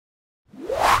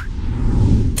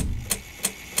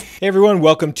Hey everyone,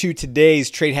 welcome to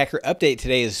today's TradeHacker update.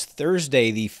 Today is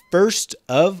Thursday, the 1st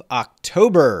of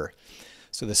October.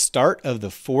 So the start of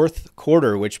the fourth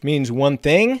quarter, which means one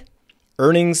thing,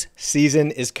 earnings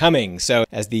season is coming. So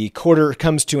as the quarter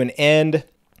comes to an end,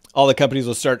 all the companies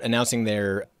will start announcing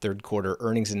their third quarter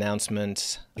earnings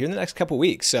announcements here in the next couple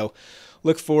weeks. So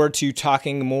look forward to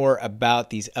talking more about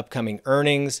these upcoming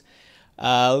earnings.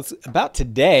 About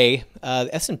today, the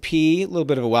S&P, a little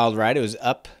bit of a wild ride. It was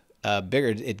up bigger.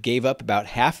 It gave up about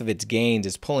half of its gains.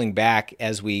 It's pulling back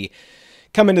as we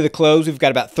come into the close. We've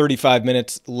got about 35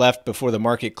 minutes left before the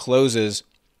market closes.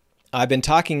 I've been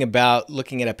talking about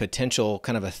looking at a potential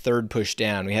kind of a third push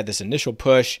down. We had this initial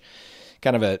push,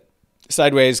 kind of a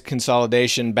sideways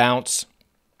consolidation bounce,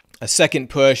 a second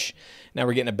push. Now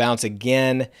we're getting a bounce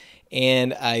again.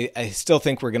 And I still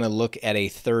think we're going to look at a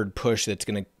third push that's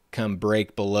going to come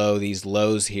break below these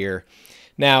lows here.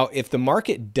 Now, if the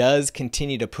market does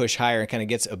continue to push higher and kind of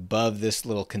gets above this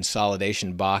little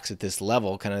consolidation box at this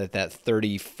level, kind of at that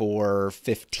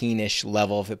 34.15-ish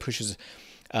level, if it pushes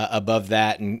above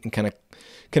that and kind of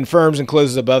confirms and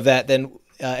closes above that, then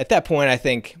at that point, I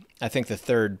think the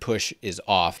third push is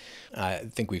off. I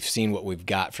think we've seen what we've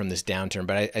got from this downturn,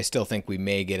 but I still think we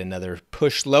may get another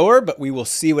push lower, but we will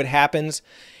see what happens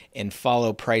and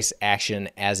follow price action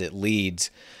as it leads.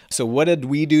 So what did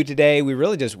we do today? We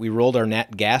rolled our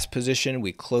nat gas position.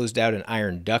 We closed out an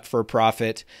iron duck for a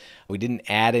profit. We didn't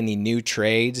add any new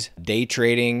trades. Day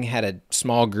trading had a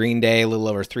small green day, a little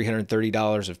over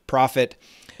 $330 of profit.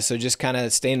 So just kind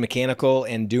of staying mechanical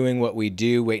and doing what we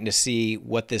do, waiting to see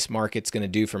what this market's going to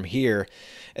do from here.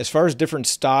 As far as different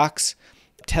stocks,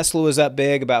 Tesla was up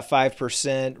big, about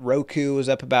 5%. Roku was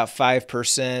up about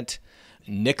 5%.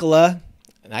 NKLA,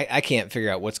 I can't figure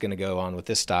out what's going to go on with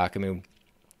this stock. I mean,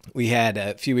 we had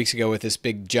a few weeks ago with this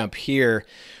big jump here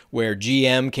where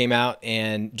GM came out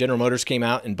and General Motors came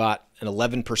out and bought an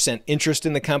 11% interest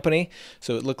in the company.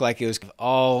 So it looked like it was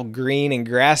all green and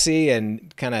grassy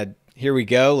and kind of, here we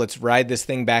go, let's ride this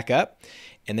thing back up.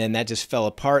 And then that just fell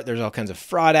apart. There's all kinds of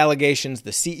fraud allegations.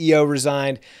 The CEO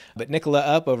resigned, but NKLA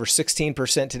up over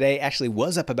 16% today, actually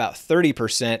was up about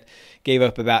 30%, gave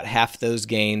up about half those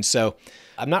gains. So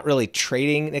I'm not really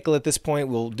trading NKLA at this point.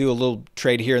 We'll do a little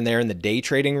trade here and there in the day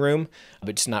trading room,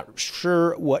 but just not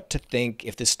sure what to think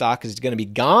if this stock is going to be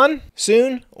gone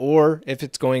soon or if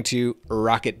it's going to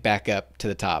rocket back up to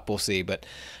the top. We'll see, but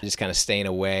just kind of staying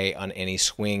away on any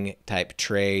swing type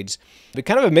trades. But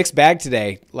kind of a mixed bag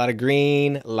today. A lot of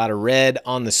green, a lot of red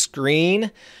on the screen.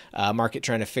 Market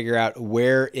trying to figure out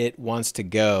where it wants to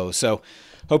go. So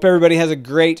hope everybody has a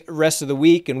great rest of the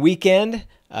week and weekend.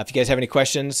 If you guys have any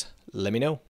questions, let me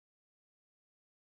know.